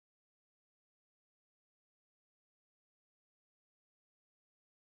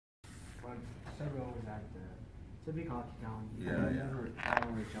several is at the. It's a big hockey town. Yeah. I never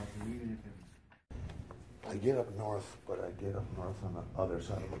reach out to you, even if it's. I get up north, but I get up north on the other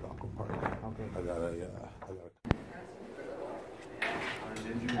side of the Algonquin Park. Okay. I gotta.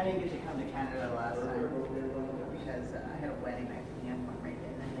 I didn't get to come to Canada last time because I had a wedding at the airport right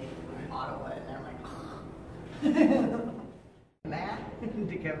there, and then they flew to Ottawa, and I'm like, Matt,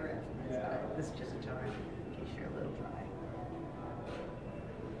 to cover it. This is just a jar in case you're a little dry.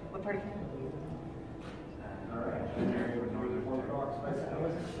 What part of Canada do you live in? Area of northern. I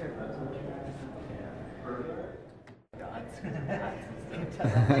wasn't sure. Gods.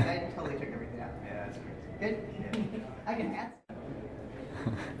 Like, I totally took everything out. Yeah, that's great. Good? Yeah. I can add.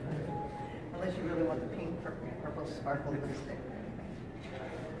 Unless you really want the pink, purple sparkle lipstick.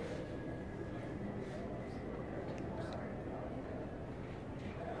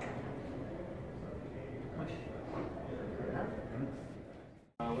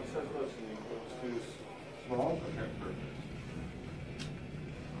 What size lotion? Let's do small. Okay, perfect.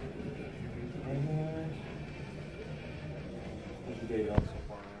 How's your day going so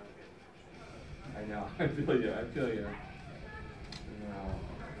far? I know. I feel you.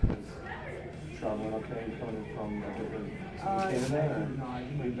 Traveling okay? You coming from a different Canada? No, I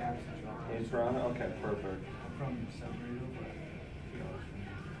think my dad's in Toronto. In Toronto? Okay, perfect. I'm from Sudbury,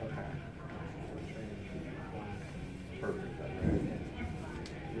 but. Okay. Perfect.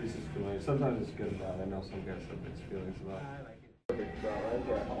 At least it's familiar. Sometimes it's good about it. I know some guys have mixed feelings about it. I like it.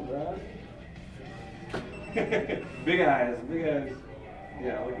 Perfect. All right. Big eyes.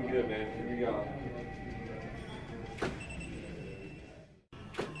 Yeah, looking good, man. Here we go.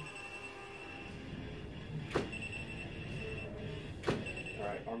 All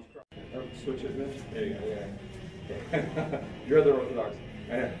right, arms crossed. Oh, switch it, Mitch. There you go. Yeah. You're the orthodox.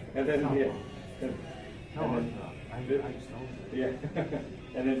 And then, yeah. No, I just know it. Yeah.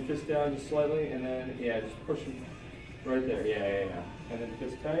 And then fist down just slightly, and then, yeah, just push them right there. Yeah. And then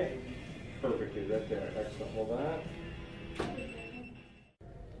fist tight. Perfectly, right there. Excellent. Hold that.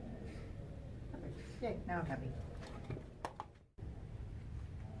 Yay, now I'm happy.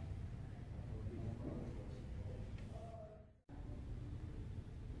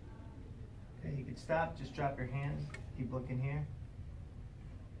 Okay, you can stop, just drop your hands, keep looking here.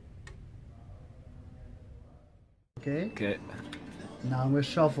 Okay? Okay. Now I'm going to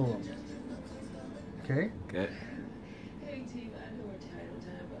shuffle them. Okay? Okay.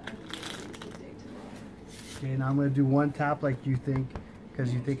 Okay, now I'm going to do one tap like you think,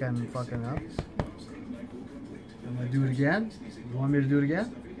 because you think I'm fucking up. I'm going to do it again. You want me to do it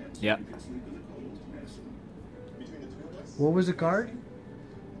again? Yeah. What was the card?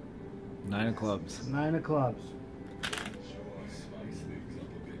 9 of clubs. 9 of clubs.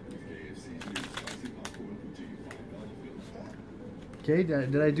 Okay,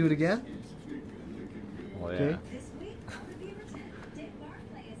 did I do it again? Oh yeah. Okay.